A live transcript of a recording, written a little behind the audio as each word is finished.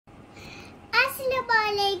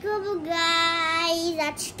আসসালামু guys,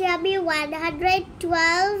 আজকে আমি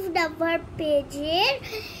 112 নম্বর পেজের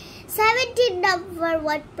 17 নম্বর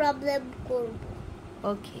ওয়ার্ড প্রবলেম করব।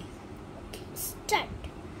 Okay, start.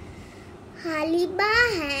 Halima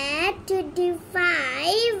had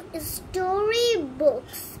 25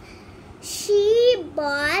 storybooks. She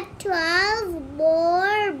bought 12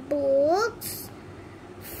 more books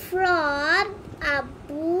from a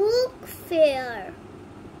book fair.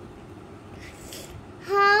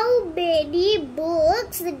 How many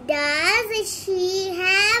books does she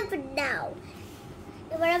have now?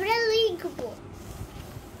 এবার আমরা লিখব।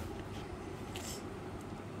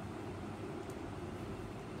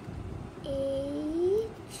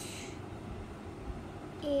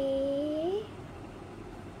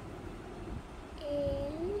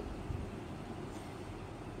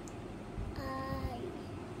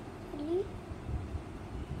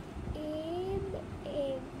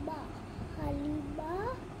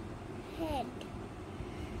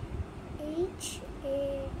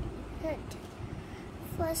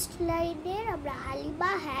 First line আমরা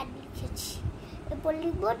হালিমা হ্যাড লিখেছি, এরপর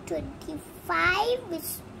লিখব 25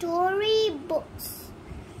 স্টোরি বুকস।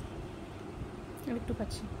 একটু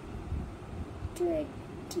পাচ্ছি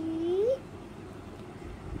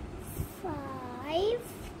 25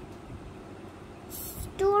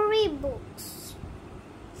 story books.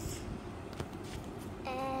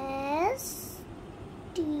 S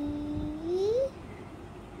T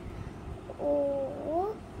O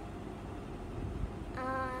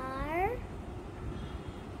R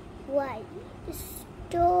Y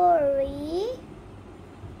story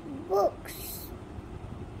books.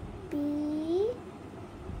 B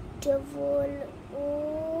double O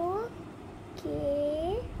K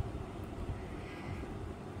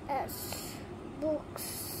S books.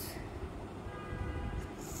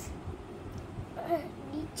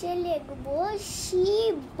 নিচে লিখব she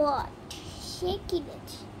bought, সে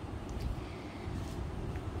কিনেছে।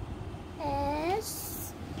 S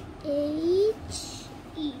H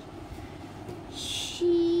E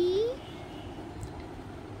she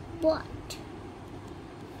bought.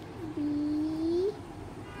 B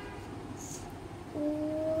O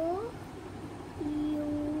U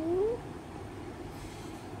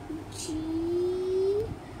G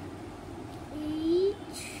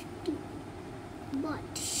H T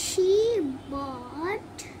bought. She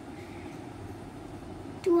bought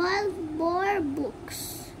 12 more books.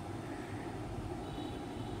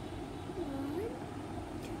 1,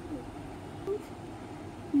 2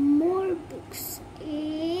 more books.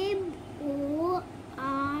 M O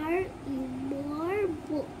R E more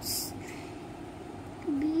books.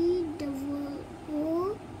 B double O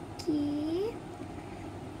K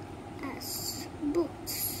S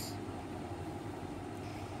books.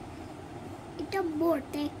 এটা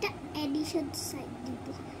মোট একটা addition sign দিব।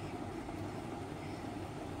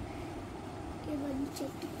 এবার নিচে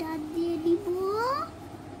একটা টান দিয়ে দিব,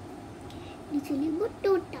 নিচে লিখব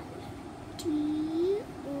total T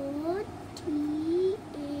O T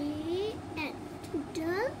A N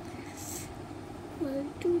total equal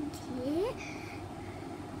to দিয়ে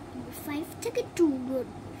 5 থেকে 2 গুণ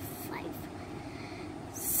 5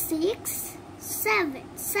 6 7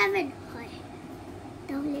 7 হয়,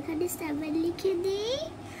 তাহলে এখানে 7 লিখে দেই।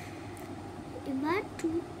 এবার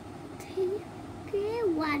 2 থেকে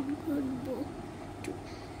 1 গুনব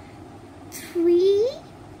 3,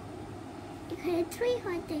 এখানে 3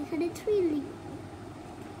 হয় তো এখানে 3 লিখব।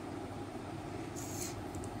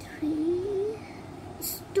 3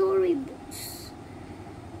 story books.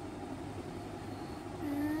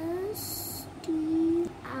 S T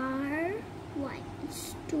R Y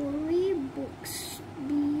story books. B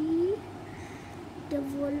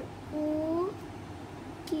double O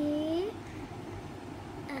K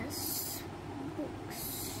S books.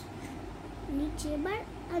 নিচে এবার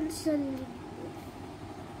আনসার লিখব।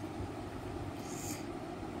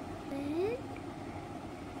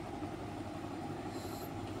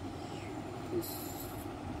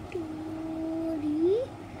 Story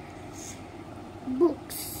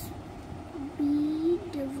books. B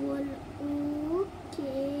double O K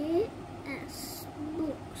S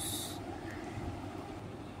books.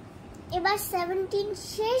 এবার 17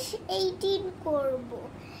 শেষ, 18 করব।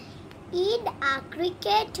 In a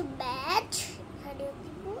cricket match, এখানে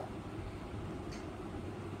দিব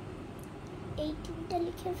 18টা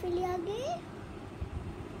লিখে ফেলি আগে।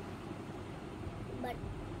 But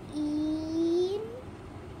in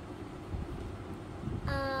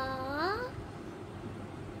a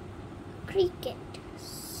cricket,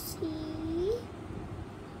 C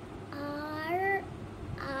R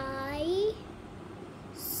I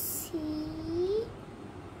C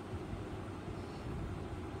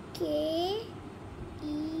K-E-T.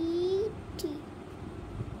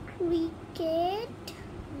 Cricket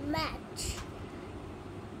match.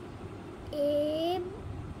 M-A-T-C-H.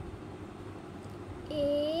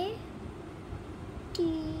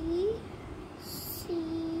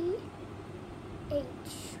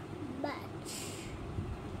 Match.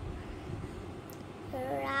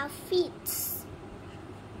 Rabbits.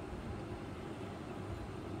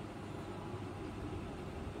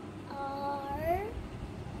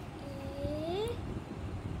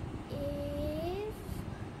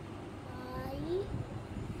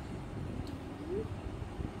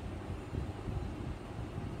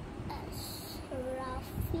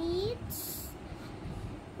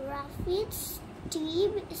 Rabbits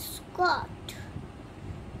team Scott.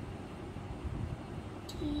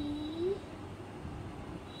 T-E-A-N.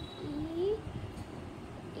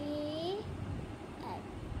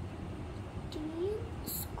 Team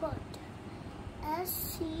Scott.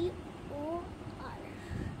 S-C-O-R.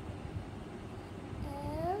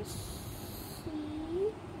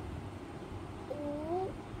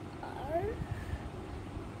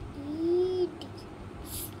 S-C-O-R-E-D.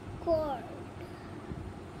 Scored.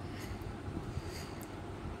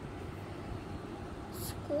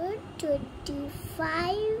 Scored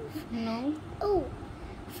 25. No. Oh,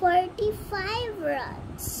 45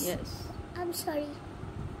 runs. Yes. I'm sorry.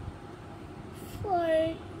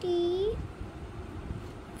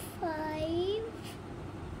 45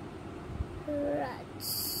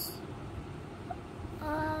 runs.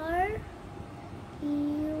 R-U-N-S.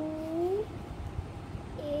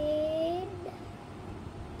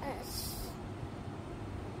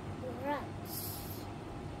 Runs.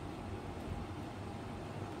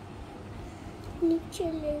 नीचे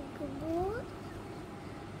लिखो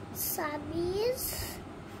Sammy's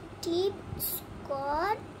team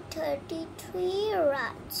scored 33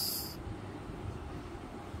 runs.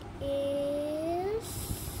 Is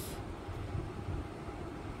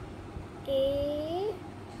A-M-I-S.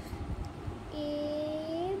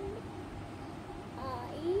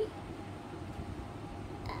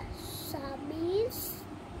 Sammy's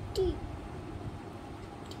team.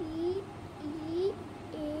 T-E-A-M.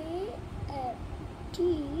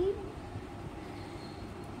 Team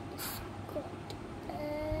Scott.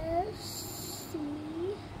 S-C-O-R-E-D.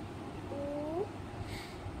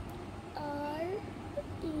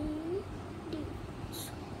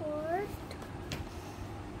 Scored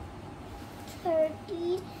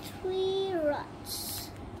 33 runs.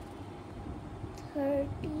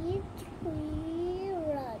 33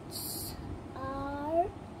 runs.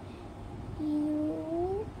 R-U-N-S.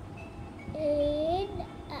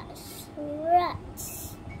 Runs.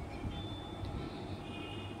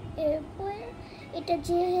 এরপর এটা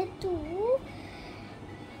যেহেতু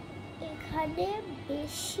এখানে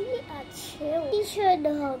বেশি আছে addition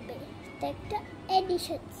হবে, তাই একটা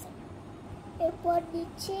এডিশন। এরপর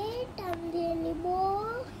নিচে টান দিয়ে নিব।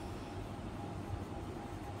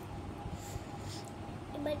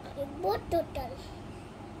 এবার লিখব টোটাল।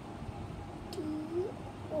 TOTAL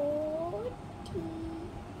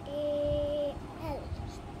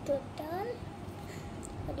total.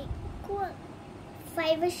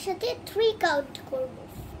 5 এর সাথে 3 কাউন্ট করব।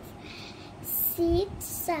 6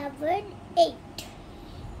 7 8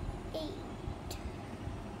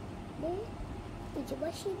 এই যে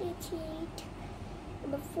বসিয়ে দিয়েছি 8।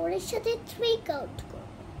 এবার 4 এর সাথে 3 কাউন্ট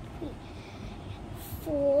করব।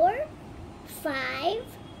 4 5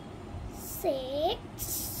 6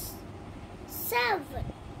 7।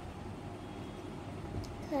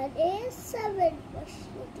 এখানে 7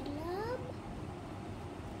 বসিয়ে দিলাম।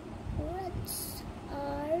 Runs.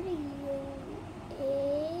 R-U-N-S.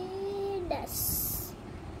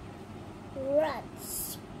 Runs.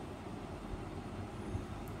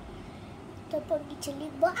 তারপর নিচে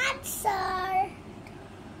লিখব আনসার।